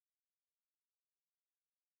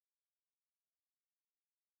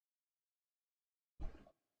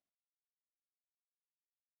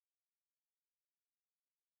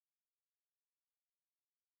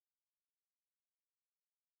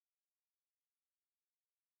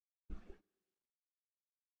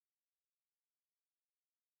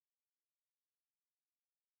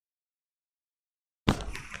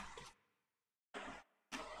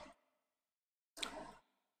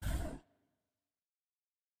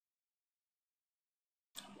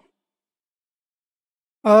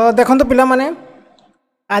देखो पिला माने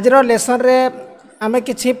आज लेसन रे आमे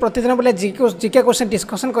किछि प्रतिदिन बोले जीके क्वेश्चन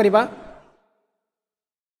डिस्कशन करबा।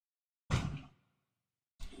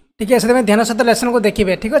 ठीक है, से ध्यान सहित लेसन को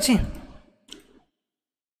देखिए। ठीक अच्छे,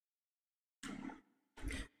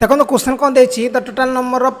 देखो क्वेश्चन कौन देछि the total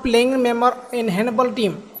number of playing member in handball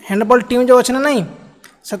team जो अच्छे ना नहीं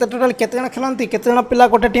से टोटल केते जण खेलती, केते जण पिला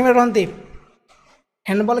गोटे टीम रे रहंती।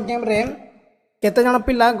 हैंडबॉल गेम रे केते जण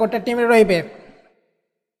पिला गोटे टीम रे रहिबे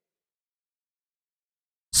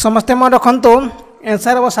समस्ते मन रखु।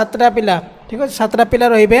 आंसर हम 7टा पिला। ठीक अच्छे, 7टा पिला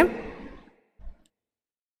रहिबे,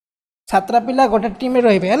 7टा पिला गोटे टीम रे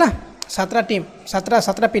रहिबे है ना। 7टा टीम,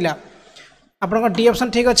 7टा पिला। आपन डी ऑप्शन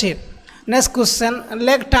ठीक अच्छे। Next question,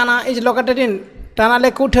 lake Tana is located in, Tana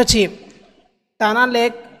lake कौटी अच्छी, टाना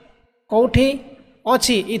लेक कौटी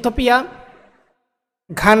अच्छी, इथियोपिया,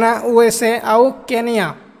 घाना, यूएसए आउ केनिया।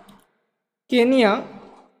 केनिया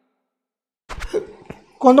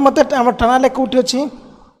कौन तो मत टाना लेक कौटी अच्छी,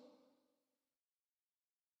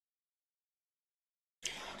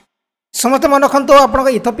 समस्त मन रखु। आप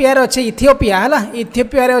इथियोपिया अच्छे, इथियोपिया है,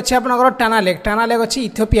 इथियोपिया अच्छे आपंकर टाना लेक अच्छी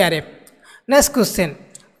Ethiopia. Next question,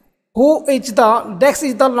 who is the desks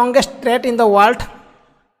is the longest straight in the world,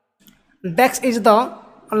 desks is the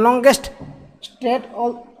longest straight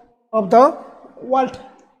of the world.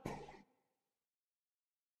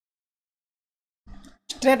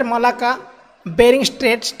 Straight Malacca, bearing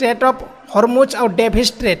straight, straight of Hormuz और Davis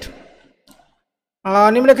Strait.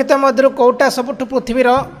 निम्नलिखित मध्य कौटा सबुठ पृथ्वीर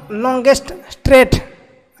longest straight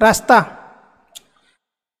रास्ता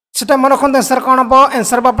सेटा मन रखते। Answer कौन हम,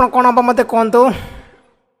 answer आप कौन हम मत कहतु।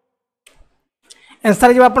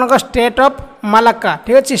 आंसर जो आप स्टेट ऑफ मालाका।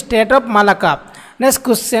 ठीक अच्छे, state of Malacca. Next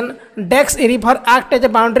question, desks river act as a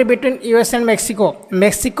boundary between US and Mexico,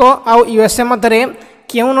 Mexico आउ यूएसए मध्य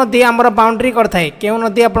क्यों नदी आमर बाउंड्री करता, क्यों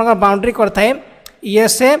नदी आप बाउंड्री करता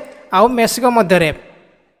यूएसए आउ मेक्सिको मध्य।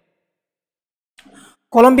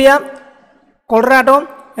 Colombia, Colorado,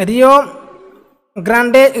 Rio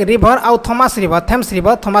Grande river आउ Thomas river, Thames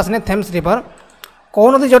river, Thomas ने थेम्स रिवर।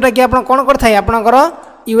 कौन नदी जोटा कि आप कौन करता आपणकर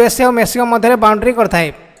यूएसए और मेक्सिको मध्य बाउंड्री करता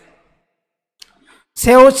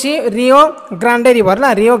से हूँ रियो ग्रांडे रिवर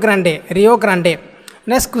ना, Rio Grande.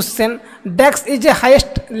 Next question, desks is a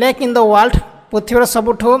highest lake in the world, Prithvi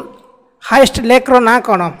सबुठ highest lake रो ना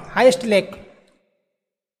कौन, हाईएस्ट लेक,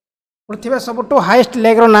 पृथ्वी सबुठ हाईएस्ट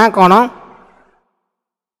लेक रो ना कौन।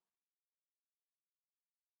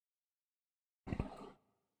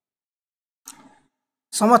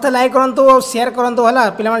 समस्त लाइक करंतु और शेयर करंतु हला,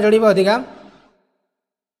 पिला मन जोड़िबे अधिका।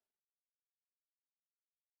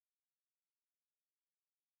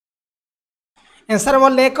 आंसर वो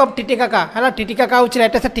लेक ऑफ टिटिकाका है, टिटिकाका हूँ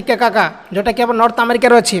राइट, टिटिकाका जोटा कि नॉर्थ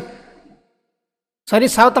अमेरिकार अच्छी, सॉरी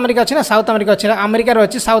साउथ अमेरिका अच्छी ना, साउथ अमेरिका अच्छी, अमेरिकार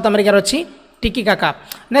अच्छी, साउथ अमेरिकार अच्छी Titicaca.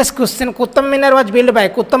 Next question, Qutub Minar was build by,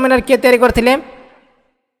 Qutub Minar किए तैयारी करथिले,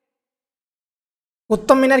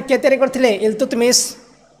 कुतुब मीनार किए तैयारी करथिले, इल्तुतमिश,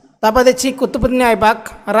 तापर देखिए कुतुबुद्दीन ऐबक,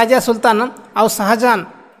 राजा सुल्तान आउ शाहजहान।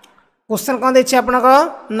 क्वेश्चन कौन देखिए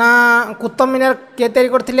आपनकर ना कुतुब मीनार किए तैयारी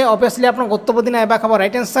करथिले, ऑब्वियसली आप कुतुबुद्दीन ऐबक हम,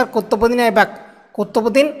 right answer Qutubuddin Aibak,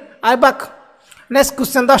 Qutubuddin Aibak. Next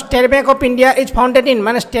question, the state bank of India is founded in,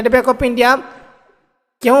 माने स्टेट बैंक ऑफ इंडिया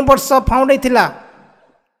क्यों वर्ष फाउंड होता।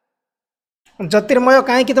 ज्योतिर्मय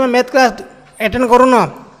कहीं तुम मैथ क्लास अटेंड करून,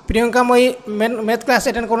 प्रियंका मई math class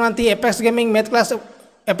attend करूना, apex gaming math class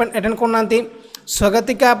attend करूना,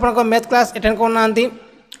 स्वगतिका आपन मैथ क्लास अटेंड करूना।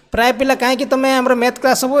 प्राय पिला कहीं तुम आम मैथ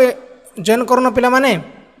क्लास सब जॉइन करून, पिला माने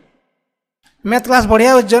मैथ क्लास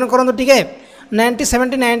बढ़िया जॉइन करूँ टे।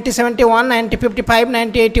 9070, 9071, 9055,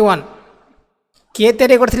 9081 किए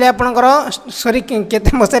तैयारी करथिले आपनकर, सॉरी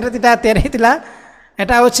केते मसरे दिटा तैयारी होता,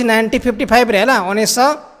 एटा होछि 1955 रे हला,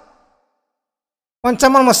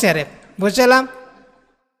 1955 मसिया रे बुझला।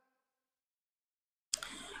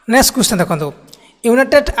 नेक्स्ट क्वेश्चन देखो,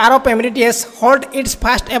 United Arab Emirates hold it's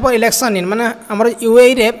first ever election in, माने हमर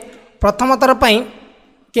यूएई रे प्रथम थर पई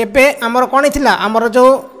केबे हमर कोन हितला, हमर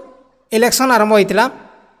जो इलेक्शन आरंभ होइतिला।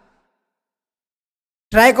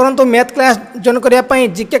 ट्राई करन तो मैथ क्लास जॉइन करिया पई,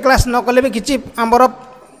 जीके क्लास न कले भी किछि हमर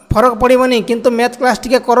फरक पड़ोनी, किंतु मैथ क्लास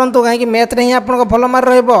टिके करंतु, कहीं मैथ रे ही आपन भल मार्क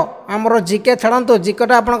रहइबो। हमर जीके छाड़ंतु,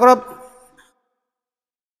 जीकेटा आपनकर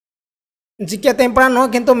जीके तो इम्पोर्टाट नुह,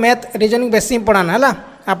 किंतु मैथ रीजनिंग बेसी इम्पोर्टाट है।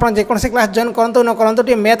 आप जेकोसी क्लास जॉइन करूँ न करूँ,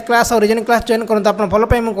 टे मैथ क्लास और रीजनिंग क्लास जॉइन करूँ, आप भल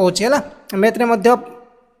पाई मुझे कहूँ है। मैथ रे मध्य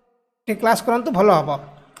क्लास करूँ भल हम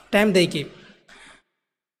time देकी।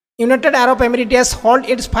 United Arab Emirates hold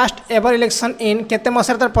it's first ever election in, केते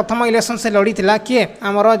मसिया तार प्रथम इलेक्शन से लड़ी थिला किए,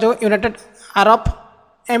 आमर जो यूनाइटेड अरब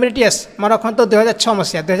एमिरेट्स मन रखु 2006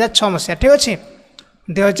 मसिया, 2006 मसिया। ठीक अच्छे,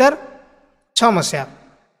 2006 मसिया।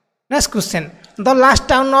 Next question the last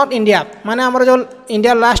town of India माने हमर जो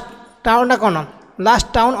इंडिया लास्ट टाउन कौन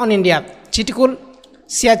last town on India Chitkul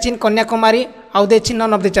Siachen Kanyakumari आउदेची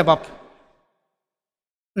none of the चबअप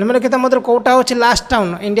निम्नलिखित मध्य कोटा होची लास्ट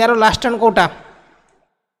टाउन इंडिया रो लास्ट टाउन कोटा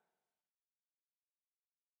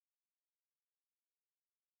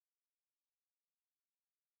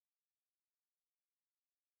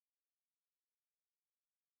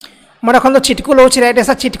मैं रखो चिटकुल हो रईट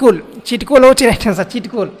आंसर चिटकुल चिटकुल हो रईट आंसर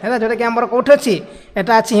चिटकुल है जोटा कि आम कौट अच्छी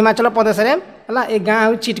एटा अच्छी हिमाचल प्रदेश में है ये गाँ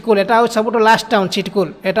हूँ चिटकुल एटा हूँ सब लास्ट टाउन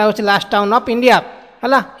चिटकुल एटा हूँ लास्ट टाउन ऑफ इंडिया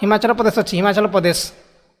है हिमाचल प्रदेश अच्छी हिमाचल प्रदेश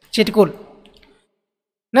चिटकुल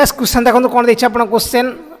नेक्स्ट क्वेश्चन देखो कौन देखिए आप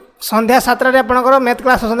क्वेश्चन संध्या 7 आपंकर मैथ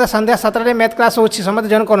क्लास संध्या 7 मैथ क्लास हो समस्त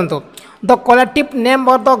जॉइन करूँ the collective name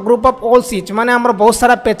of the group of all seat माने आम बहुत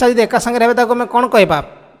सारा पेचा जी एका संगे रहे आम कौन कहवा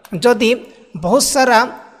जदि बहुत सारा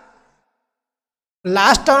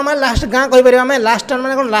लास्ट टाउन में लास्ट गाँ कहीपर आम लास्ट टाउन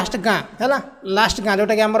मैंने कौन लास्ट गाँ है लास्ट गाँ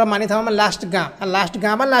जोटा कि आम मानी था लास्ट गाँ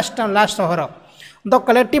लास्ट टाउन लास्ट सहर the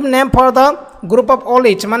collective name for the group of all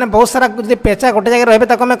etch माने बहुत सारा जो पेचा गोटे जगह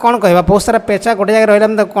रही आम कौन कहवा बहुत सारा पेचा गोटे जगह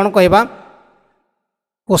रही कौन कहवा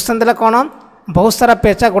क्वेश्चन देला कौन बहुत सारा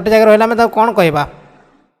पेचा गोटे जगह रही कौन कहवा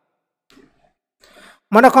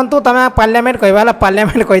मन रखु तुम पार्लियामेंट कहवा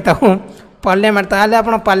पार्लियामेंट कहता हूँ पार्लियामेंट ताहले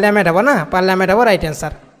आप पार्लियामेंट हे ना पार्लियामेंट हे राइट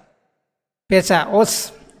आंसर पेचा ओस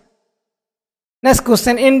next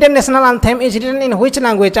question Indian national anthem is written in which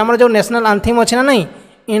language आमर जो नेशनल आंथेम अच्छी ना नहीं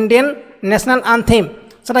इंडियन नेशनल आंथेम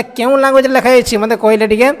सेटा क्यों लैंग्वेज लिखा जाइए मते कहले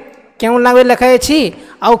टिके क्यों लैंग्वेज लिखा जाइए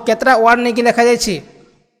आउ केतरा वर्ड नहीं कि लिखा जाइए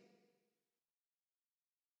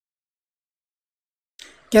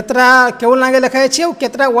केतरा क्यों लैंग्वेज लिखा जाइए आउ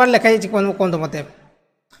केतरा वर्ड लिखा जाइए कहतु मते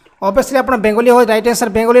ऑब्वियसली आप बेंगली हो राइट आंसर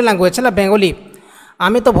बेंगली लैंग्वेज है बेंगली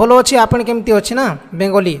आम तो भल अच्छी आपन केमती अच्छी ना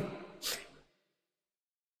बेंगली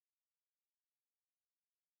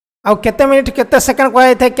आउ केते मिनिट केते सेकंड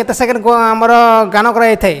कराई थे केते सेकंड हमर गान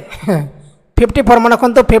कराई थे 54 मन रखु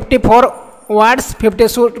 54 वर्ड्स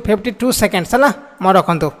 52 सेकंड्स है मन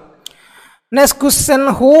रखु next question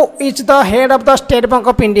who is the head of the state bank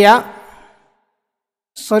of India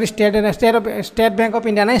sorry state bank of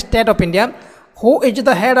India नहीं state of India who is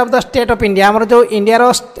the head of the state of India आमर जो India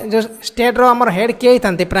रो जो state रो आमर head किए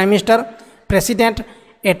था prime minister president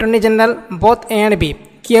attorney general both A and B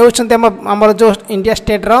किए होती आमर जो India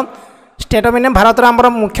state of India Bharat आमर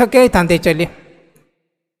मुख्य किए था एक्चुअली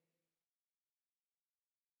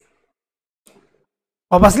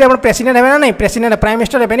ऑब्वियसली आप प्रेसिडेंट है ना नहीं प्रेसिडेंट प्राइम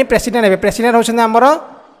मिनिस्टर है प्रेसिडेंट है प्रेसिडेंट होती आमर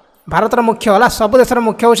भारत मुख्य है सब देश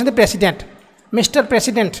मुख्य होती president mister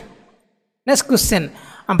president next question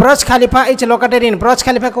Braj Khalifa is located in Braj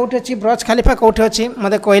खलीफा कौटी अच्छी ब्रज खलीफा कौटी अच्छी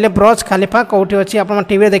मत कहले ब्रज खलीफा कौटी अच्छी आप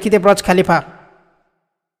टीवी देखिए ब्रज खलीफा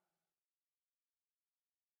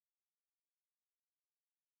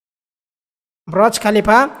ब्रज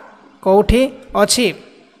खलीफा कौटी अच्छी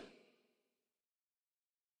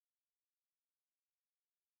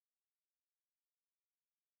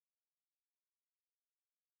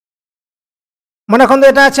मन रखु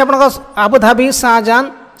यहाँ अच्छे आप आबुधाबी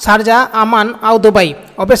शारजा आमान आउ दुबई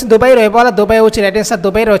ऑब्वियसली दुबई रहा दुबई हूँ राइट आंसर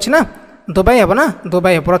दुबई अच्छी ना दुबई हे ना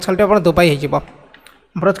दुबई हे ब्रज खलीफा दुबई हो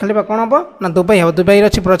ब्रज खलीफा कौन हम ना दुबई हे दुबई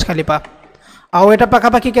अच्छी ब्रज खलीफा आउ यहाँ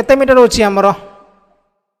पाखापाखि केते मीटर अच्छी आमर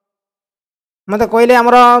मत कहले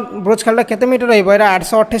आमर ब्रज खलीफा केते मीटर रहा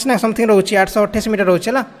 828 ना समथिंग रोचे 828 मीटर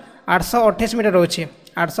रोचे 828 मीटर रोचे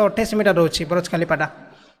 828 मीटर रोचे ब्रज खलीफाटा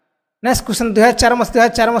नेक्स्ट क्वेश्चन 2004 मसीहा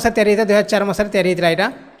या 2004 मसीहा यहाँ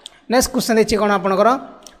नेक्स्ट क्वेश्चन देखिए कौन आपंकर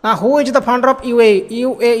ना who is the founder of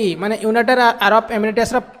UAE माने यूनाइटेड अरब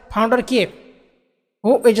एमिरेट्स फाउंडर किए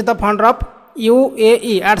who is the founder of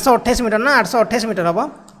UAE 828 metre ना 828 मीटर हम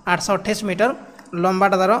 828 मीटर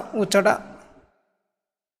लंबाटा तार उच्चटा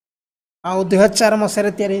आउ 2004 मसीहा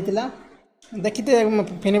देखी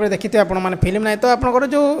फिल्म देखी आप फिल्म ना तो आप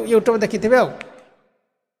जो यूट्यूब देखी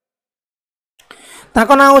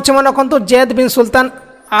ताको ना हूँ मन रखु जैद बिन सुल्तान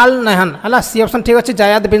आल नहान है सी ऑप्शन ठीक अच्छे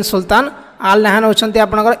जायद बिन सुल्तान आल नहान होती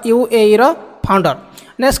आपंकर यूएई रो फाउंडर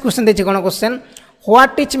नेक्स्ट क्वेश्चन देखिए कौन question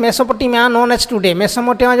what is Mesopotamia known as today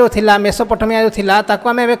Mesopotamia जो थिला मेसोपोटामिया जो थिला ताको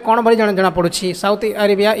आम ए कौन भाई जना पड़ी साउथ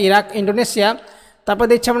अरेबिया इराक इंडोनेशिया तापर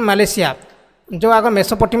देखिए मालेशिया जो आग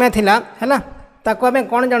मेसोपोटामिया थिला है ताको आम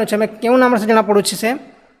कौन जानूँ आम क्यों नाम से जना पड़ी से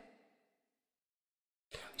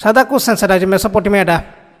सादा क्वेश्चन से मेसोपोटामियाटा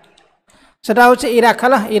सेटा हूँ इराक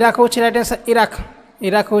है इराक हूँ राइट आंसर इराक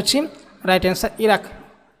इराक हूँ right answer Iraq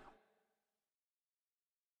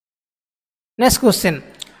next question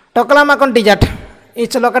टोकलामाकन dessert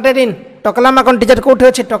it's located in टोकलामाकन dessert कौटी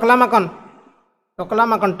अच्छी टोकलामाकन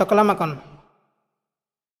टोकलामाकन टोकलामाकन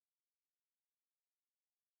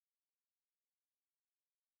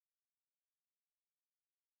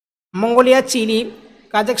मंगोलिया, चिली,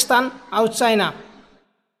 काजाखस्तान आउ चाइना।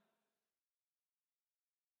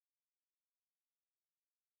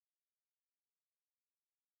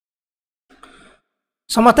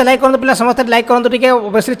 समस्त लाइक करते पिला समस्त लाइक करते टिके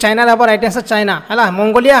ओबियसली चाइना हम राइट आंसर चाइना है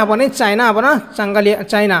मंगोलिया हेनी चाइना हम ना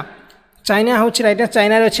चाइना चाइना हूँ राइट आंसर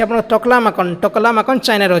चाइना अच्छी आप टोकला माकन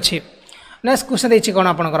चाइना अच्छी। नेक्स्ट क्वेश्चन देखिए कौन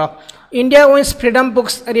आपंकर India wins freedom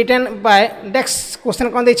books written by next question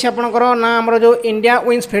कौन देखिए आपंकर ना आम जो इंडिया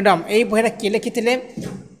विन्स फ्रीडम यही बहीटा किए लिखी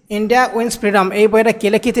इंडिया विन्स फ्रीडम यही बहीटा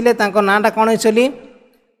किए लिखी नाटा कौन एक्चुअली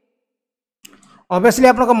ऑब्वियसली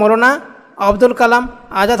आप मौलाना अब्दुल कलाम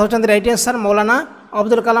आजाद होती राइट आंसर मौलाना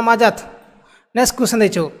अब्दुल कलाम आजाद। नेक्स्ट क्वेश्चन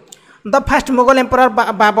देखो the fast Mughal emperor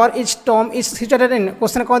Babar is Tomé is situated in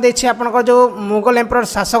question कौन देखिए आपंकर जो मुगल एम्परर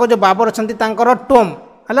शासक जो बाबर अच्छा टोम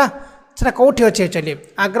है सेटा कौटी अच्छे एक्चुअली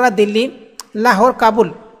आग्रा, दिल्ली, लाहौर, काबुल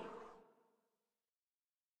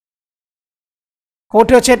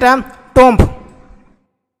कौटी अच्छे टोम्ब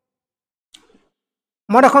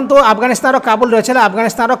मैं देखो तो अफगानिस्तान काबुल रही है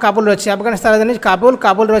अफगानिस्तान काबुल रही है अफगानिस्तान काबुल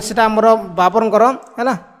काबुल रही है आमर बाबरंकर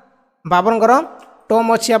है बाबरंकर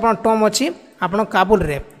टोम अच्छी आप टोम अच्छी आप काबुल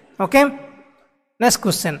रे okay. Next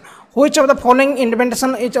question which of the following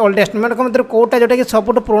invention is oldest मतलब कौटा जोटा कि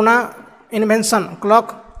सब पुराना invention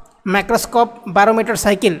clock, microscope, barometer,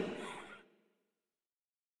 cycle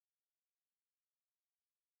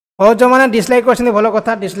और जो मैंने डिसलाइक कर भल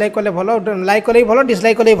कथा डिसलाइक कले भल लाइक कले भल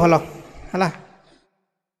डिसलाइक कले भल है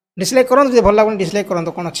डिसलाइक करूँ भल लगुन डिसलाइक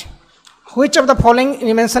करूँ कौन अच्छे which of the following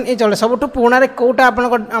invention is old सब पुराना कौटा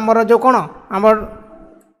आपर जो कौन आम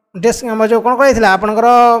डेस्क आम जो कौन कर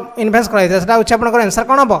आपंकर इनभेस्ट कर आंसर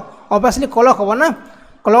कौन हम ऑब्वियसली क्लॉक हम ना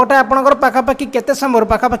क्लॉकटा आपंकर पाखापाखि केते समय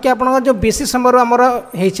पाखापाखि आप जो बीसी समय आमर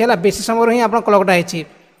है बीसी समय हिं आप क्लॉकटा है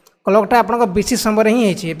क्लॉकटा आप बीसी समय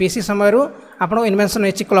हिं है बीसी समय आप इन्वेंशन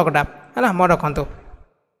होती क्लॉकटा है मन रखु।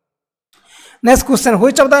 Next question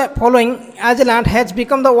which of the following Iceland has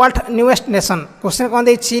become the world newest nation question कौन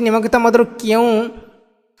देखिए निम्नलिखित मध्य क्यों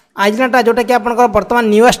आइसलैंड जोटा कि आप बर्तमान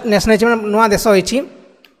न्यूएस्ट नेशन है नुआ देश होती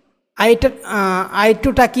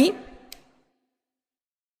आइटुटा कि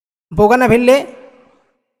बोगानाभिले,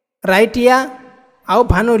 राइटिया आउ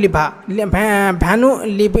भानुलिभा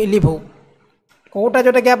भानुलिभु कौटा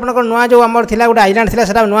जोटा कि आप नुआ जो आम थी गोटे आइलैंड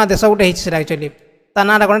थी नुआ देश गोटे एक्चुअली ता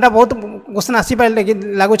ना कौन बहुत क्वेश्चन आसीपे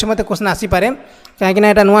लगुच मत क्वेश्चन आसीपे कहीं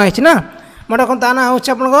यहाँ नुआ है मैं देखो ता ना हूँ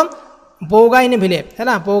आप बोगाइन भिले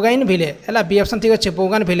है बोगाइन भिले है बी ऑप्शन ठीक अच्छे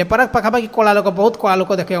बोगाइन भिले पर पाखापाखि कला लोक बहुत कला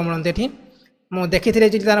लोक देखा मिलते ये मुझे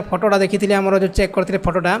देखी तार फोटोटा देखी आम जो चेक करते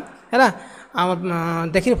फोटोटा है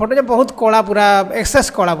देखी फोटो जो बहुत कला पूरा एक्सेस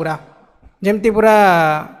कला पूरा जमती पूरा।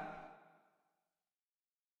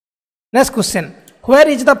 Next question where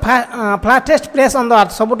is the फ्लाटेस्ट place on the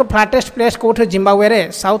earth सब फ्लाटेस्ट place कौटे Zimbabwe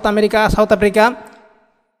south America south Africa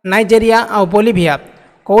Nigeria और बोलिविया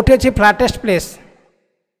कौटे अच्छी फ्लाटेस्ट प्लेस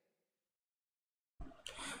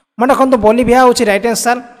मैं देखो बोलिविया हूँ राइट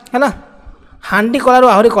आंसर है हांडी कलू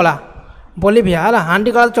आहरी कला बोलिविया है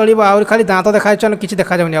हांडी कला चलो आहरी खाली दाँत देखा किसी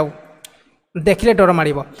देखा जाऊनी आउ देखिले डर मार।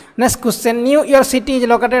 Next question New York city is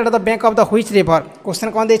located at the bank of the which river question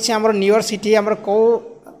कौन देखिए आम न्यूयॉर्क सिटी आम कौ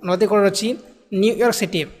नदी कूल अच्छी न्यूयॉर्क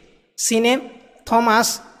सिटी सीने,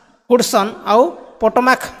 थॉमस, हुडसन आउ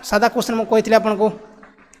पोटोमाक सादा क्वेश्चन मुझे कही आपको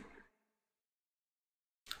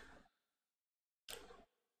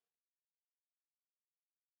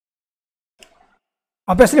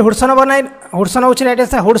ऑब्वियसली हुडसन हम ना हुडसन हूँ राइट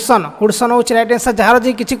आंसर हुडसन हुडसन हूँ राइट आंसर जार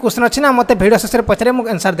जी किसी क्वेश्चन अच्छी ना मत भिडियो शेष में पचारे मुझे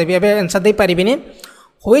आंसर देवी एवं आंसर दे पारि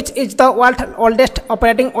which is the world oldest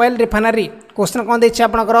operating oil refinery question कौन देखिए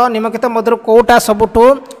आपंकर निम्नलिखित मध्य कौटा सबुठू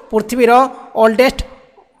पृथ्वीर oldest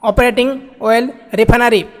operating oil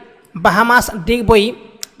refinery Bahamas, Digboi,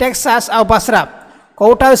 Texas और बासरा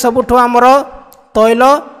कौटा सबुठू आमर तैल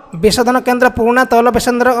विशोधन केन्द्र पुराना तैल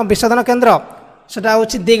विशोधन केन्द्र सेटा हूँ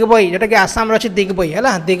दिगबई जोटा कि आसाम अच्छी दिगबई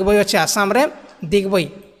है दिगबई अच्छे आसाम रे दिगबई।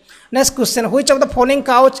 Next question which of the following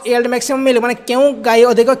couch yield maximum milk माने क्यों गाय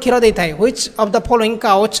अधिक क्षीर देता है which of the following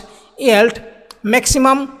couch yield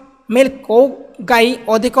maximum milk कौ गाय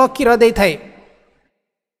अधिक क्षीर देता है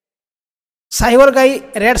साहिवाल गाय,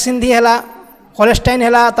 रेड सिंधी है, होल्स्टाइन है,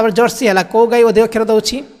 जर्सी है कौ गाय अधिक क्षीर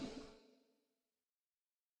दौची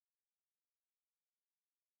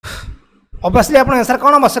ऑब्वियसली आप आंसर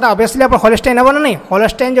कौन हम सर ऑब्वियसली आप होल्स्टाइन हे ना नहीं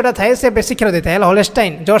होल्स्टाइन जोटा थाए से बेसी क्षीर देता है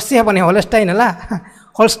होल्स्टाइन जर्सी हेनी होल्स्टाइन है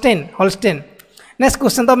होल्स्टाइन होल्स्टाइन। Next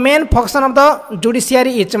question the main function of the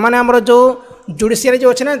judiciary is माने हमर जो जुडिशियरी जो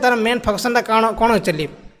अच्छे ना तार मेन फंक्शन कौन कौन एक्चुअली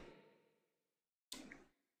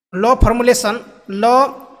लॉ फॉर्मुलेशन लॉ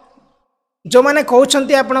जो मैंने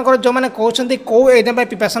कहते आपंकर जो मैंने कहते कौ एग्जाम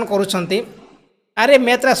प्रिपरेशन करुँच अरे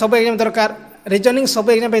मैथ्रा सब एग्जाम दरकार रिजनिंग सब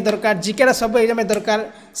एग्जाम दरकार जीकेटा सब एग्जाम दरकार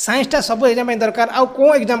साइंसटा सब एग्जाम दरकार आउ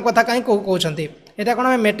को एग्जाम कथा कहीं कहते यहाँ कौन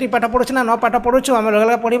आम मेट्रिक पाठ पढ़ुଛୁ ना न पाठ पढ़ुଛୁ आम अलग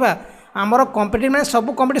अलग पढ़ा आमर कम्पिटिटिव मैंने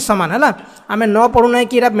सब कम्पिटिटिव सामान है आम न पढ़ुना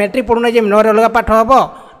कि मेट्रिक पढ़ुना जे 9 अलग पाठ हम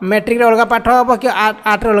मेट्रिक अलग पाठ हम कि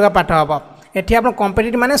 8 अलग पाठ हम एटी आप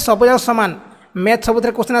कम्पिटिटिव मैंने सब जाक सामान मैथ सब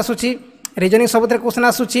क्वेश्चन आसूसी रिजनिंग सब क्वेश्चन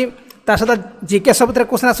आसूसी सहित जीके सब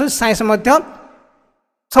क्वेश्चन आसूसी साइंस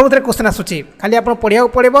सब क्वेश्चन आसूसी खाली आप पढ़ा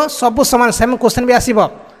पड़ो सब सामान सेम क्वेश्चन भी आसो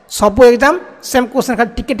सब एग्जाम सेम क्वेश्चन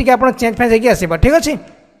खाली टिके आप चेंज फेंज होगी आसो ठीक अच्छे।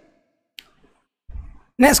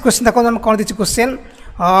 नेक्स्ट क्वेश्चन देखो हम कौन दीजिए question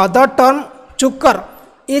the term चुकर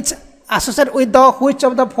is associated with the which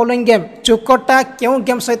of the following game चुकरटा क्यों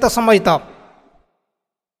गेम सहित संबंधित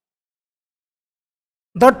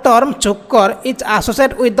the term चुकर is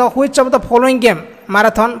associated with the which of the following game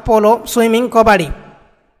marathon polo swimming कबाड़ी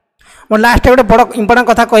मैं लास्ट गोटे बड़ इंपोर्टेंट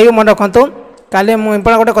कथा कह मन रखु काले मुझे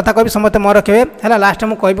इंपोर्टेंट गोटे कथा कह समस्त मन रखे है लास्ट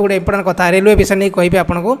मुझे कह गोटे इंपोर्टेंट कथा रेलवे विषय नहीं कहि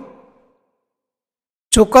आपको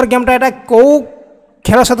चुकर गेमटा यहाँ कौ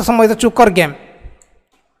खेल सहित संबंधित चुकर गेम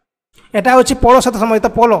एटा हूँ पोलो सहित संबंधित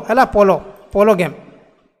पोलो है पोलो पोलो game.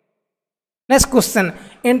 Next question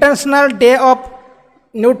international day of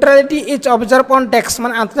neutrality is observe on डेक्स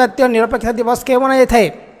मान अंतर्जातीय निरपेक्षता दिवस के मना जाए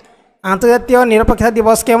अंतर्जातीय निरपेक्षता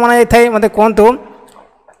दिवस के मना जाए मत कहतु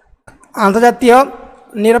अंतर्जातीय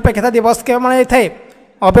निरपेक्षता दिवस के मना जाए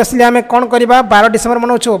ऑब्वियसली आम कौन करवा 12 डिसेम्बर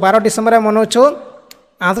मनाऊँ 12 डिसेम्बर मनाऊँ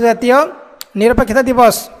अंतर्जातीय निरपेक्षता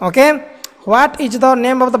दिवस okay. What is the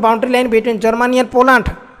name of the boundary line between Germany and Poland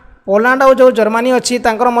Poland और जो जर्मनी अच्छी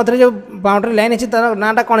मध्य जो बाउंड्री लाइन अच्छी तार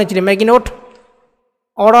नाटा कौन है मैगिनोट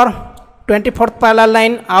ऑर्डर 24th पैरेलल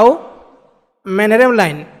लाइन आउ मेनेरेम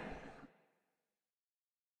लाइन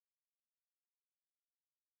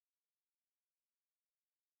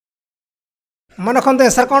मन रखते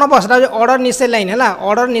आंसर कौन हम सर ऑर्डर निसेल लाइन है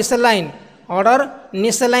ऑर्डर निसेल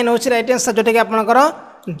लाइन हूँ राइट आंसर जोटा कि आपंकर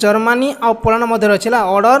जर्मनी आउ पोलैंड मध्य अच्छी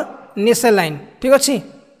ऑर्डर निसेल लाइन ठीक अच्छे।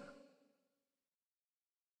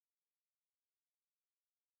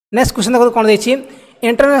 नेक्स्ट क्वेश्चन देखो कौन देखिए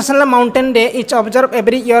international mountain day is observe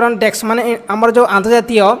every year on डेक्स माने आमर जो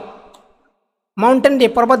अंतर्जातीय माउंटेन डे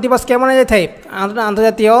पर्वत दिवस के मना जाए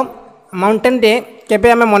अंतर्जातीय माउंटेन डे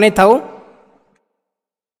केबे आम मन था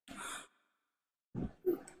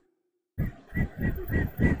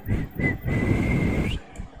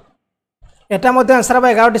एटा मध्य आंसर हम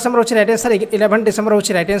 11 डिसेम्बर होची राइट आंसर 11 डिसेम्बर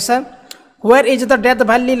होची right answer. Where is the death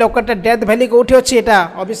valley located death valley कौटी अच्छी एटा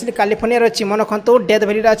ऑब्वियसली कैलिफोर्निया अच्छी मन रखु डेथ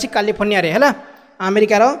वैली अच्छी कैलिफोर्निया है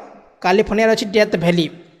अमेरिकार कैलिफोर्निया अच्छी डेथ वैली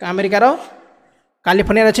अमेरिकार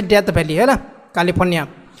कैलिफोर्निया अच्छी डेथ वैली है California.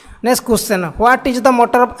 Next question what is the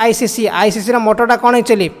motor of ICC मोटरटा कौन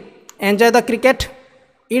actually enjoy the cricket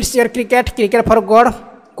it's your cricket for God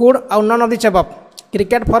good आउ none of the above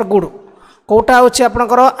cricket for good कौटा हूँ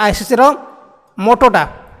आपंकर ICC मोटोटा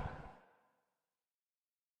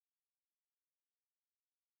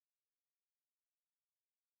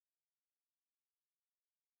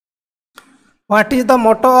what is the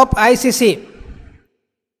motto of ICC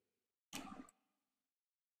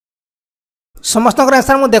समस्त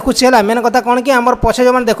answer मुझे देखुची है main कथा कौन कि आम पछे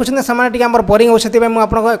जो देखुं से बोरिंग होती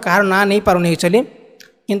मुझे कहार ना नहीं पारुनी एक्चुअली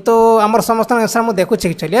किंतु आम समस्त आंसर मुझे देखुची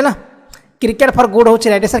एक्चुअली है क्रिकेट फॉर गुड हूँ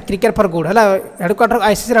right sir cricket for good है हेडक्वार्टर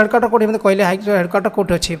आईसीसी हेडक्वार्टर कौटी मतलब कहले हेडक्वार्टर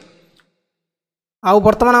कौटी अच्छी आउ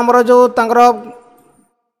बर्तमान आमर जो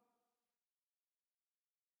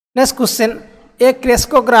next question A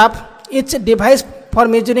crescograph etch device for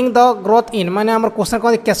measuring the growth in माने आमर क्वेश्चन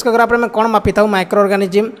कौन क्रेस्कोग्राफ में कौन मापी था माइक्रो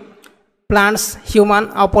ऑर्गेनिज्म प्लांट्स ह्यूमन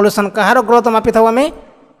आउ पॉल्यूशन कहार ग्रोथ मापी था आम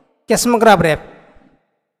क्रेस्कोग्राफ रे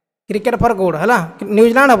क्रिकेट फॉर गुड है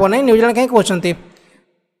न्यूजीलैंड हम नहीं न्यूजीलैंड कहीं कहते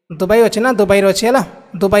दुबई अच्छी ना दुबई अच्छी है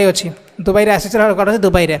दुबई अच्छी दुबई आसीसी हेडक्वार्टर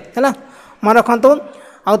दुबई है मन रखु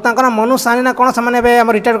आउ मनु साहानी ना कौन से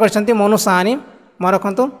रिटायर कर मनु साहानी मन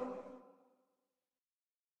रखु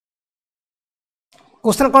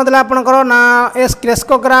क्वेश्चन कौन था आपंकर ना S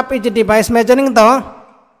crescograph is device measuring the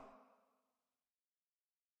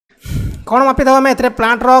कौन मापी था आम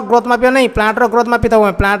प्लांट रो ग्रोथ मापा नहीं प्लांट रो ग्रोथ मापी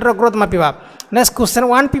था प्लांट रो ग्रोथ मापा। Next question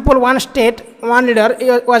one people one state one leader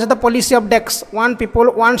was the policy of desks one people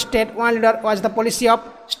one state one leader was the policy of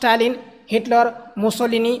Stalin Hitler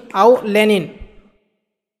Mussolini आउ Lenin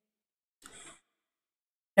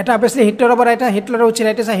एटा obviously Hitler over right Hitler होची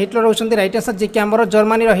right answer Hitler होचंती right answer जे कि हमर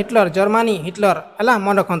Germany रो Hitler Hitler है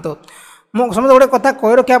मन रखु मो समझ गोटे कथा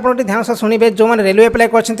कह रखे आप ध्यान से शुणे जो मैंने रेलवे अप्लाई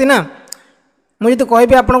करछंती ना मुझे तो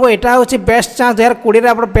कहबी आपको यहाँ हूँ बेस्ट चांस 2020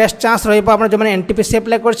 आप बेस्ट चांस रहा जो मैंने एनटीपीसी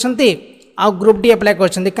अप्लाई करछंती आउ ग्रुप डी अप्लाई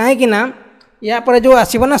करछंती कहीं ना या पर जो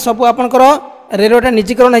आसो ना सब आपंकर रेलवेटा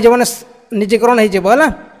निजीकरण हो निजीकरण है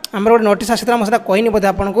आम गोटे नोटिस आसाला मुझे कहनी बोधे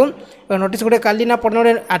आपको नोटिस गोटे काली ना पढ़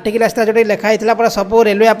गोटे आर्टिकल आसाला जो लिखाई पूरा सब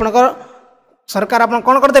रेलवे आपंकर सरकार आप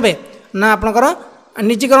कौन करदे ना आपंकर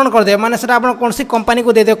निजीकरण करदे माने से आप कौन सी कंपनी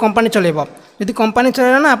को देदेव कंपनी चलेब जदि कंपनी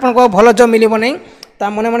चलेगा ना आपको भल जब मिल नहीं ता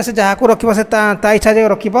मन मन से जहाँ को रखिब से ता इच्छा जो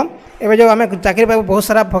रखिब एवं जो आम चाकरी बहुत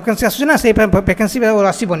सारा भैकेंसी आसूना से भैकेंसी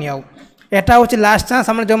आसबनी आउ एटा हूँ लास्ट चान्स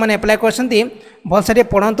आम जो मैंने एप्लाय कर भल से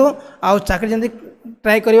पढ़तु आउ चाकरी जमी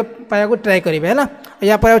ट्राए कर पाया ट्राए करेंगे है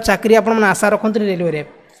या पर चाकरी आप आशा रखते रेलवे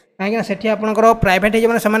कहीं सेठी आपंकर प्राइवेट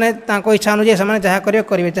हो इच्छा अनुजाई से जहाँ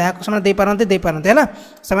करेंगे जहाँ को दे पारती है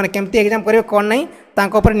से केमती एग्जाम करेंगे कौन नहीं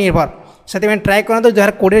तापर निर्भर से ट्राए करूँ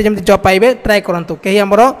 2020 जमी जॉब पाइबे ट्राए करूँ कहीं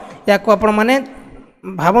आमर या मैंने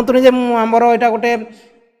भावतुनि जे आमर यहाँ गोटे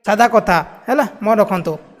सादा कथा है मन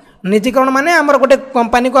रखु निजीकरण माने आमर गोटे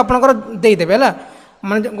कंपनी को आपंकर देदेवे है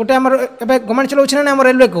माने गोटे आमर गवर्नमेंट चलाऊँ ना आम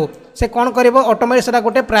रेलवे को से कौन कर ऑटोमेटिक से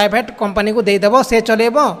गोटे प्राइवेट कंपनी को देदेव से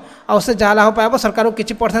चलेब आ से जहाँ लाभ पाइब सरकार को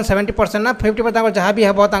किसी परसेंट 70% ना 50% जहाँ भी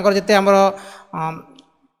हे जिते आमर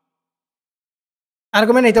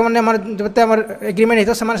आर्गुमेंट होता मैंने जिते आम एग्रीमेंट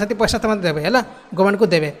होता से पैसा देवे है गवर्नमेंट को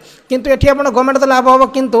देवे किंतु ये गवर्नमेंट तो लाभ हम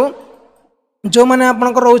किंतु जो मैंने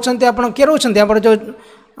आपंकर रोचे आप किए रोचे आप जो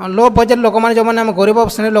लो बजेट लोक मैंने जो मैंने गरीब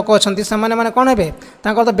श्रेणी लोक अच्छा से मैंने कौन है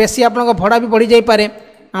तो बेसी आप भड़ा भी बढ़ी जापे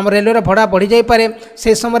आम रेलवे भड़ा बढ़ी जापे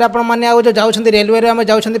से समय आपने आज जो जाऊँ रेलवे आम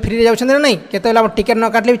जाऊँ फ्री जाऊँ ना नहीं केत टिकेट न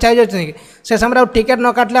काटले भी चाहिए जाऊँ से समय टिकेट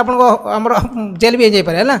न काटले आप जेल भी हो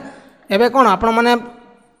जापे है एवं कौन आप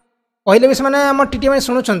कहले भी से आम टी मैंने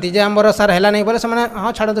शुणुंट आमर सार है नहीं बोले से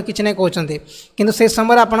हाँ छाड़ तो किसी नहीं कहते कि से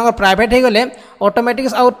समय आप प्राइवेट हो गले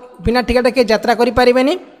ऑटोमेटिक आउ बिना टिकेट किए यात्रा करें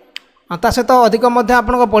ता सहित अधिक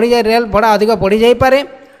आपको बढ़ी जाए रेल भड़ा अधिक बढ़ी जापे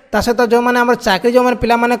ता सहित जो मैंने आम चाकरी जो मैंने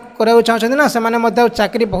पिला कराया चाहते ना से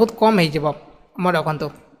चाकरी बहुत कम हो मन रखु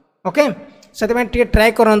ओके से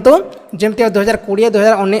ट्राए करूँ जमी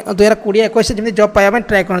 2020-2021 जमी जॉब पाइबा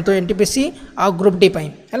ट्राए करूँ एनटीपीसी आ ग्रुप डी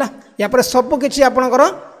है या पर सब किसी आपंकर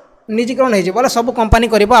निजीकरण हो सब कंपनी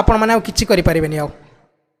कर किसी करें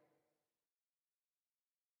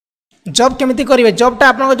जॉब केमिति करेंगे जॉबटा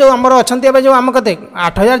आप जो आमर अच्छा जो आम कते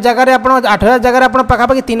 8000 जगह आप 8000 जगह आप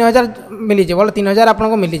पाखापाखि 3000 मिलजे बोले 3000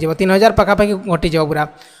 आपको मिलजे 3000 पाखापाखि घटीज पूरा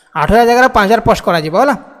 8000 जगह 5000 पोस्ट करा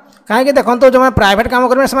है कहीं देखो जो मैं प्राइवेट काम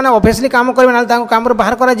करेंगे से ऑब्वियसली काम करेंगे ना काम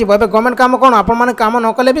बाहर कर गवर्नमेंट काम कौन आप काम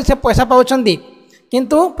न कले भी से पैसा पाँच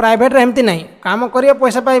किंतु प्राइवेट एमती ना काम करेंगे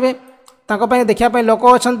पैसा पाइबे देखापी लोक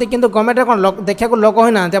अच्छा कि गवर्नमेंट कौन देखा लोक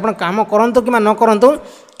ही ना आप कम करूँ कि न करूँ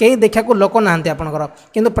कहीं देखा लोक ना आपंकर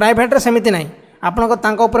कि प्राइवेट सेमती ना आपण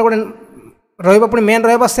गोटे रही मेन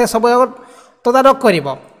रही से सब तदारक कर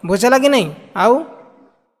बुझेगा कि नहीं आउ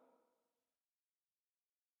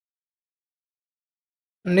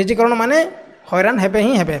निजीकरण माने हैरान हेबे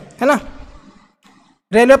ही हेबे है ना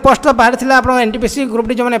रेलवे पोस्ट तो बाहर थी आप एनटीपीसी ग्रुप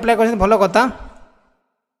डी जो मैंने एप्लाय कर भल कथा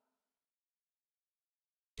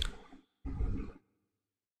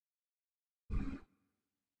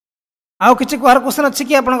आउ किसी कहार क्वेश्चन अच्छी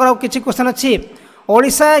कि आपंकर किसी क्वेश्चन अच्छी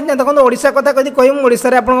ओडिशा देखो ओडिशा कथा कभी कह ओडिशा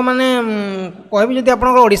रे आपन माने कहबी जब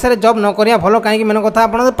आप ओडिशा रे जॉब न करिया भलो कहीं मेन कथा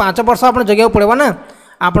आप 5 वर्ष आप जगिया पड़ो ना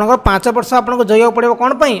आपंकर 5 वर्ष आपको जगिया पड़ो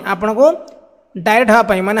कौन आपको डायरेक्ट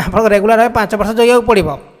हाँपाई माने आप रेगुलर भाव 5 वर्ष जगिया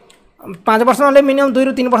पड़ो 5 वर्ष ना मिनिमम 2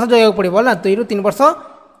 ରୁ 3 वर्ष जगिया पड़ो ना 2 ରୁ 3 वर्ष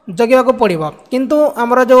जगिया पड़ो किंतु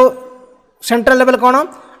आमर जो सेंट्रल लेवल कौन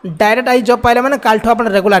डायरेक्ट आई जॉब पाइले मैंने कालठू आप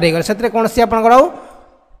रेगुलर हो गए से कौन सी आपंकर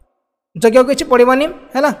जगिया किसी पड़ोनी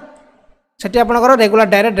है सेठी आपंकर regular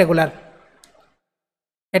direct regular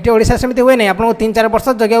eighty Odisha सेमती हुए नहीं आपको 3-4 वर्ष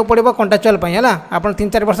जगिया पड़ो कंट्राक्चुअल है आप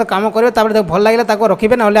 3-4 वर्ष काम करेंगे भल लगे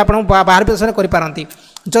रखिए ना आप बाहर भी करपारती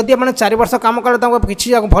जदि आप 4 वर्ष काम करें किसी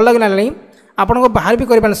भल लगे नहीं आपको बाहर भी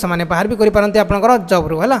करें से बाहर भी करपारती आपंकर जॉब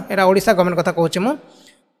रू है यहाँ ओडिशा गवर्नमेंट कथा कहूँ मुझे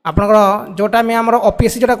आपंकर जोटा मैं आम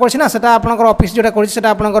ओपीएससी जोटा कर आपंकर ऑफिस जोटा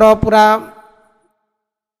कर पूरा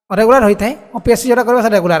रेगुलर होता है ओपीएससी जोटा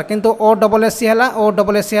कर रेगुलर किंतु ओडब्ल्यूएससी है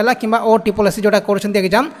ओडब्ल्यूएससी है कि ओटीपीएससी जोटा कर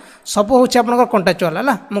एग्जाम सब हूँ आपंकर कंट्राक्चुअल है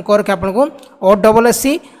मुझे करके आपको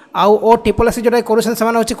ओडब्ल्यूएससी आउ ओटीपीएससी जोटा कर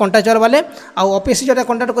कंट्राक्चुअल वाले आउ ओपीएससी जोटा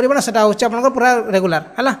कंटाक्ट करेंगे ना सेटा हूँ आपंकर पूरा रेगुलर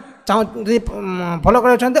है चाहूँ भल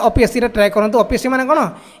कर ओपीएससी ट्राए करूँ ओपीएससी मैंने कौन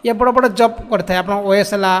ये बड़ बड़ जॉब करता है आप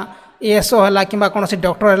ओएस है एएसओ है कि कौन सी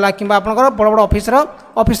डॉक्टर है कि आपंकर बड़ बड़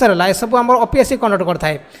ऑफिसर है सब आम ओपीएससी कंडक्ट करता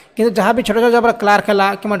है कि जहाँ भी छोट छोट जब क्लार्क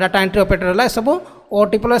है कि डाटा एंट्री ऑपरेटर है सब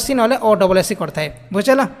ओटीपीएससी ना ओडब्ल्यूएससी करता है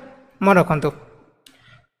बुझेगा मन रखु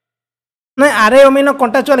ना आरए अमीन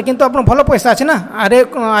कंट्राक्चुअल किंतु आप भल पैसा अच्छे ना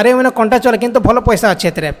आरए अमीन कंट्राक्चुअल किंतु भल पैसा अच्छे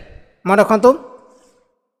ए मन रखु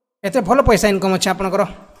एत भल पैसा इनकम अच्छे आपंकर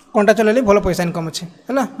कंट्राक्चुअल भल पैसा इनकम अच्छे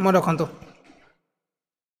है मन रखु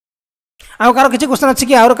आउ कार किसी क्वेश्चन अच्छी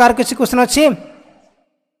कि आउ कार किसी क्वेश्चन अच्छी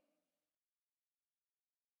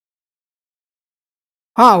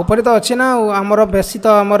हाँ ऊपर तो अच्छी ना आमर बेसी तो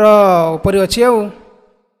आमर ऊपर अच्छी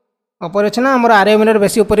ऊपर अच्छे ना आमर आर मिनट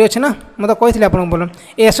बेसी ऊपर अच्छे ना मतलब कही आपको बोल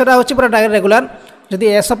एसटा हूँ पूरा डायरेक्ट रेगुलर जदि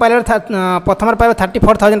एस पाइले प्रथम पाइबे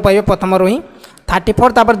 34,000 पाइबे प्रथम ही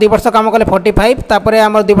 34 तापर 2 वर्ष काम कले 45 तापर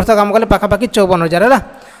आम 2 वर्ष काम कले पाखापाखि 54,000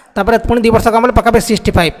 है पुणी 2 वर्ष काम कले पाखापाखि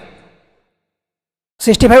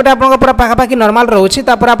 65 आपको पूरा पाखापाखि नॉर्मल रोचे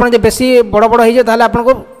आप बेसी बड़ बड़ हो जाए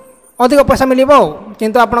आपको अधिक पैसा मिले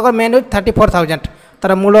किंतु आपंकर मेन हूँ 34,000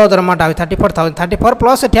 तार मूल दरमाटा हो 34,000 34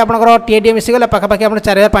 प्लस ये आपंकर टीएडीए मिसीगले पाखापाखि आप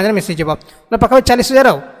 4,000 मिसीज पाखापाखि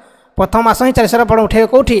 40,000 प्रथम मास ही 40,000 आप उठे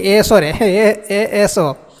कौटी एसओ एसओ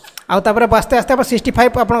आउे आस्ते आस्ते आप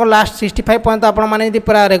 65 आप लास्ट 65 पर्यंत आपने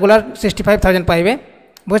पूरा रेगुलर 65,000 पाइबे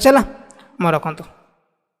बुझेगा मैं रखु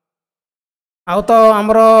आउ तो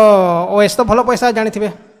आमर ओएस तो भल पैसा जानी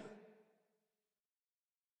थे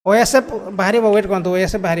ओएस बाहर वेट करते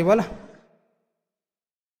ओएस बाहर है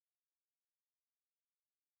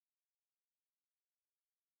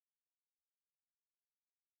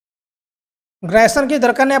ग्रेजुएशन की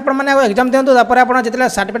दरकार नहीं आपने एग्जाम दिंतु तापर आप जो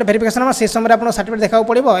सर्टिफिकेट वेरिफिकेशन से समय आप सर्टिफिकेट देखा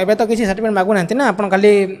पड़ो एवं तो किसी सर्टिफिकेट मागुना ना आप खाली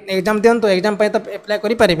एग्जाम दिंतु एग्जाम तो एप्लाय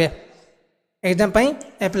करेंगे एग्जाम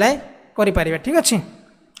एप्लाय करेंगे ठीक अच्छे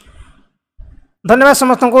धन्यवाद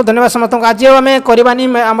समस्त को आज आम करवानी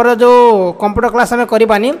आमर जो कंप्यूटर क्लास आम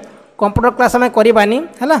करवानी कंप्यूटर क्लास आम करवानी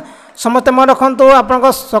है समस्ते मन रखु आप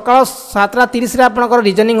सकाल 7:30 आपंकर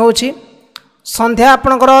रिजनिंग हो संध्या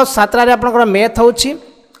आपंकर 7टार आपंकर मैथ हो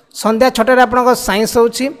संध्या 6टार आपंकर साइंस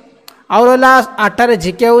होची आउ रहा 8टार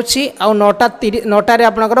जीके होची आउ 9टार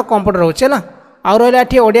आपंकर कंप्यूटर होची है आउ रहा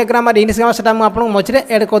ये ओडिया ग्रामर इंग्लिश ग्रामर से आपको मझे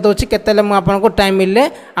एड करदे केते मुझे टाइम मिले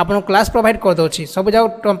आपको क्लास प्रोवाइड करदे सब जगह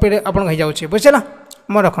कम्प्लीट आप हो बुझेगा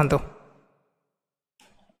मैं रखु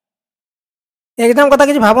एग्जाम कथा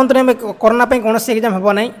कि भावतु नहीं कोरोना कौन एग्जाम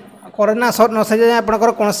हम ना कोरोना न सर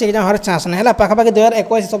आपंकर कौन एग्जाम हर चान्स ना है पाखापाखि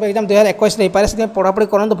 2021 सब एग्जाम 2021 नहीं पारे से पढ़ापढ़ी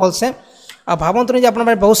करूँ भलसे आ भावतु नहीं आप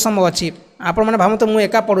बहुत समय अच्छी आपण मैंने भावतु मुझे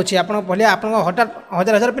एका पढ़ुची आप हठात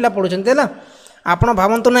हजार हजार पिला पढ़ुं है आप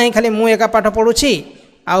भावतु ना खाली मुझे एका पाठ पढ़ुची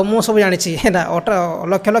आउ मु सब जानी है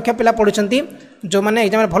लक्ष लक्ष पिला पढ़ुंट जो मैंने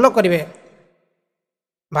एग्जाम भल करेंगे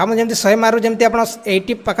भाव जमी 100 मार्क जमी आप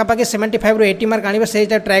 80 पाखापाखि 75 ରୁ 80 मार्क आने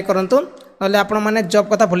से ट्राए करूँ ना आप मैंने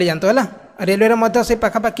जॉब कथा भूली जातु है रेलवे से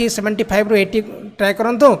पाखापाखि 75 ରୁ 80 ट्राए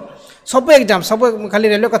करूँ सब एग्जाम सब खाली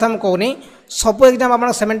रेलवे कथा मुझे कहूनी सब एग्जाम आप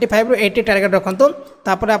 75 ରୁ 80 टार्गेट रखु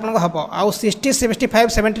तापर आप हम आउ 60 65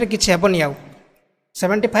 70 किसी हेनी आउ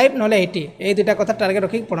 75 ना 80 ये दुटा कथा टार्गेट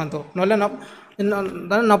रखिक पढ़ु ना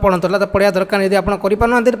न पढ़ु तो पढ़ा दरकार नहीं आप करें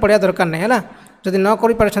पढ़ा दरकार नहीं है जदि न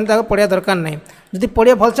कर पढ़ा दरकार नहीं जदि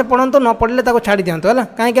पढ़े भलसे पढ़ु न पढ़ले छाड़ी दिंतु है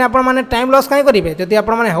कहीं आपने टाइम लॉस कहीं करेंगे जदि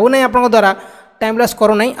आपने हो ना आप द्वारा टाइम लॉस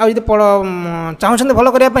करू ना आदि चाहते भल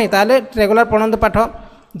करने ताले रेगुलर पढ़ु पाठ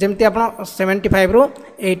जमती आप 75 ରୁ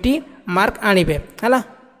 80 मार्क आनिबे है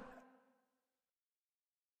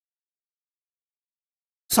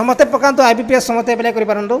समस्ते पकातु आईबीपीएस समस्ते अप्लाई कर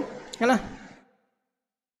पारंतु है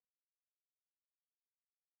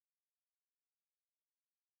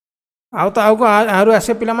आउ तो आहरी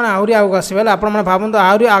आसे पिला माने आहरी आगु आसबे आप भावतु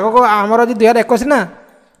आहरी आगक आमर 2021 ना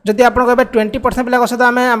जदि आप 20% पिला सहित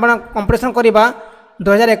आम कंपटीशन करवा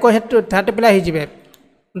 2021 30 पिला हो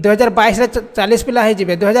 2022 40 पिला हो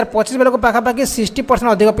 2025 बेलू पाखापाखि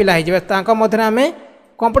 60% अधिक पिला हो मध्य आम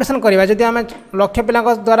कंपटीशन करवा जदि आम लक्ष पिला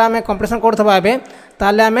द्वारा आम कंपटीशन करुवा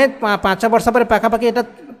ताले आम 5 वर्ष पर पाखापाखि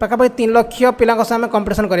पाखापाखि 3 लाख पिला आम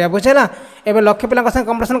कंपटीशन करवा बुझेगा एवं लक्ष पिला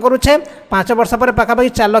कंपटीशन करुचे 5 वर्ष पर पाखापाखि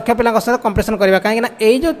 4 लाख पिला कंपटीशन करवा कहीं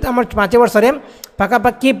यही जो आम 5 वर्ष में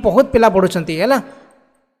पाखापाखि बहुत पिला बढ़ुंट है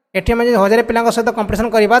एटी आम 1000 पिला सहित कंपटीशन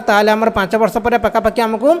करवा ताले आम 5 वर्ष पर पाखापाखि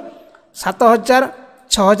आमको 7,000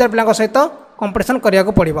 6,000 पिला सहित कंपटीशन करने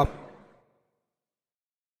को पड़ो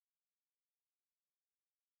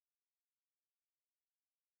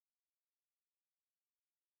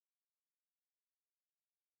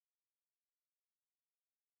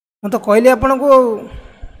मुझे तो कहली आपन को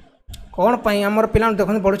कौन पाई आमर पिला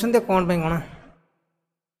देखते बढ़ुंट कौन पाई कौन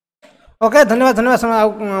ओके धन्यवाद धन्यवाद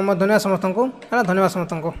समस्त को है धन्यवाद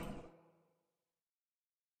समस्त को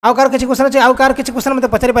आउ कार किसी क्वेश्चन अच्छे आउ कार किसी क्वेश्चन मत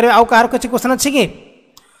पचारि पारे आउ कार किसी क्वेश्चन अच्छी कि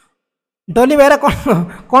डॉली बेहरा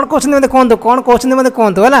कौन कहते मत कहतु कौन कहते मत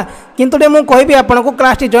कहतु है कितु मुझे कहबी आपको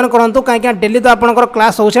क्लास टी जॉइन करूँ कहीं डेली तो आपंकर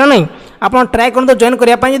क्लास हो नहीं आप ट्राए करूँ जॉइन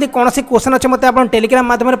करने जब कौन क्वेश्चन अच्छे मत आप टेलीग्राम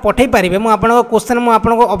माध्यम पठे पारे मुझे क्वेश्चन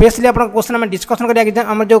मुझे ऑब्वियसली आप क्वेश्चन आम डिस्कसन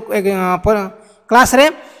कर जो क्लास रे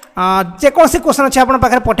जेकोसी क्वेश्चन अच्छे आप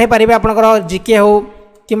पाखे पठे पारे आपंकर जीके हो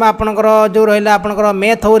कि आपंकर जो रहा आपंकर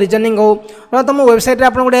मैथ हो रिजनिंग हो तो मुझे वेबसाइट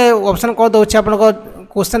आप गोटे ऑप्शन करदे आप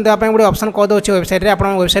क्वेश्चन देवाई गोटे ऑप्शन करदे वेबसाइट आप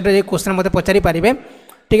वेबसाइट क्वेश्चन मत पचारि पारे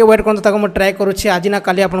टिके वेट करते ताको मुझे ट्राए करुँची आज ना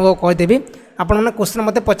काली आपको कहीदेवी आपने क्वेश्चन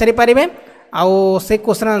मत पचारि पारे आउ से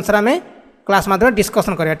क्वेश्चन आंसर आम क्लास माध्यम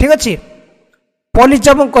डिस्कसन करिया ठीक अच्छे पुलिस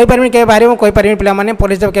जब मुझे कहीपरि के बारे में कहीपरि पे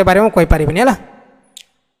पुलिस जब के बारे में कहीपरि है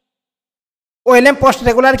ओएलएम पोस्ट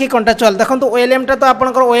रेगुलर कि कंट्राक्चुअल देखो ओएलएम टा तो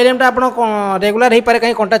आपंकर ओएलएम टा आप रेगुलर हो पारे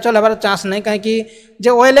कहीं कंट्राक्चुअल होबार चांस नहीं कहीं जे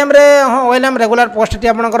ओएलएम रे हाँ ओएलएम रेगुलर पोस्ट टी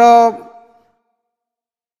आपंकर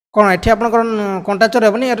कौन ये आपंकर कंट्राक्चुअल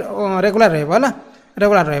हेनी रेगुलर है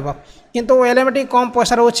रेगुलर किंतु ओएलएम टी कम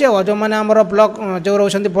पैसा रोचे जो मैंने आम ब्लॉक जो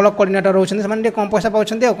रोचे ब्लॉक कोऑर्डिनेटर रोचे से कम पैसा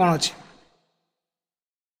पाँच कौन अच्छे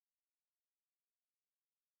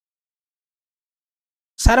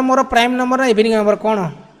सार मोर प्राइम नंबर इवनिंग नंबर कौन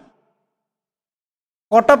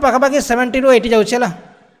कट पाखापाखि 70 ରୁ 80 जाऊँगा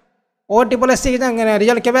ओ ट्रिपल एस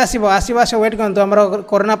रिजल्ट केवे आसो आस वेट करूँ आम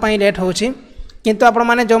कोरोना लेट हो किंतु आपण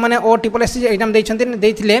मैंने जो मैंने ओ ट्रिपल एस एग्जाम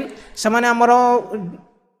से आमर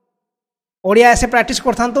ओडिया से प्राक्ट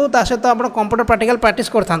करूँ ता सहित आप कंप्यूटर प्रैक्टिकल प्राक्ट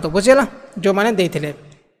करूँ बुझेगा जो मैंने देते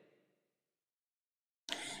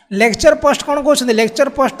लेक्चर पोस्ट कौन कहते लेक्चर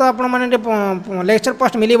पोस्ट तो आपने लेक्चर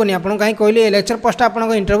पोस्ट मिलबनी आपको कहीं कहली लेक्चर पोस्ट आप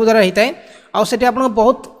इंटरव्यू द्वारा होता है आठ आपको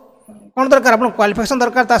बहुत कौन दरकार आप क्वालिफिकेशन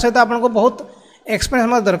दरकार ता सहित आपको बहुत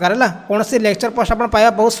एक्सपीरियंस दरकार है कौन सी लेक्चर पोस्ट आप पाया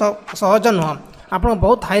बहुत सहज नुह आप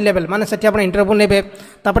बहुत हाई लेवल माने से आप इंटरव्यू ने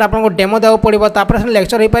आपको डेमो देवाक पड़ो तापर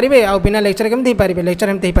लेक्चर हो पारे आ बिना लेक्चर केमती पारे लेक्चर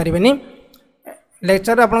एमती हो पारे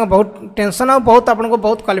लेक्चर आप बहुत टेंशन आ बहुत आपको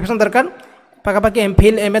बहुत क्वालिफिकेशन दरकार पाखापाखि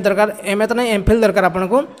एमफिल एमए दरकार एमए तो नहीं एमफिल दरकार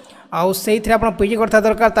आपको आउ से आप पीजी करता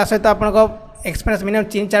दरकार ता सहित आपको एक्सपीरियंस मिनिमम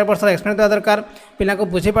 3-4 वर्ष एक्सपीरियंस देवा दरकार पिला को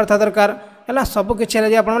बुझे पार्था दरकार है सब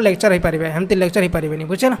किसी आप लेक्चर हो पारे एमती लेक्चर हो पारे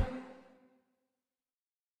बुझे ना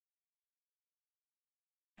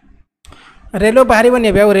रेलवे बाहर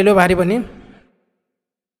रेलवे बाहर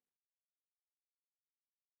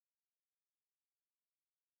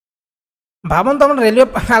भावन तो रेलवे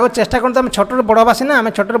आग चेष्टा करते आम छोट बड़ हवा सीना आम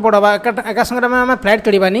छोट बड़ हवा एका संगे आम फ्लाइट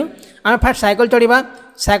चढ़ानी आम फास्ट साइकिल चढ़ा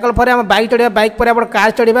साइकिल पर आम बाइक चढ़ा बाइक पर आप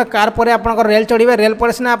कार चढ़ा कार पर आप रेल चढ़े रेल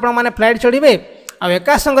पर सीना आपने फ्लाइट चढ़े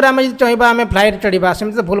आका संगे आम चाहवा आम फ्लाइट चढ़ा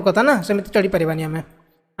सेमती तो भूल कथा ना सेमती चढ़ी पारानी आम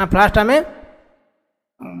फास्ट आम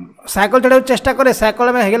साइकिल चढ़ा चेष्टा करें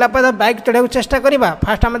साइकिल में होगा बाइक चढ़ा चेष्टा करवा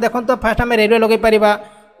फास्ट आम देखो तो फास्ट आम रेलवे लगे पार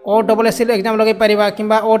ओ डबल एस एग्जाम लगे पार कि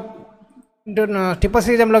ओ ट्रिपल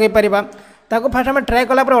सी एग्जाम लगे पार ताको फास्ट आम ट्राए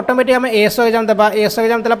कलापर ऑटोमेटिक आम एएसओ एग्जाम देबा एएसओ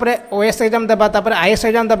एग्जाम देला परे ओएस एग्जाम देबा तापर आईएएस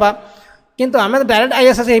एग्जाम देबा किंतु आम डायरेक्ट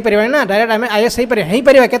आईएएस हो पारे ना डायरेक्ट आम आईएएस हो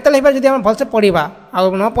पारे केते हो पारे जब आम भलसे पढ़ा आ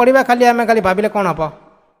न पढ़ा खाली आम खाली भाविले कौन हम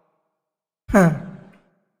हाँ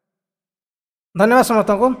धन्यवाद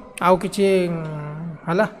समस्त को आउ कि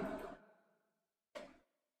है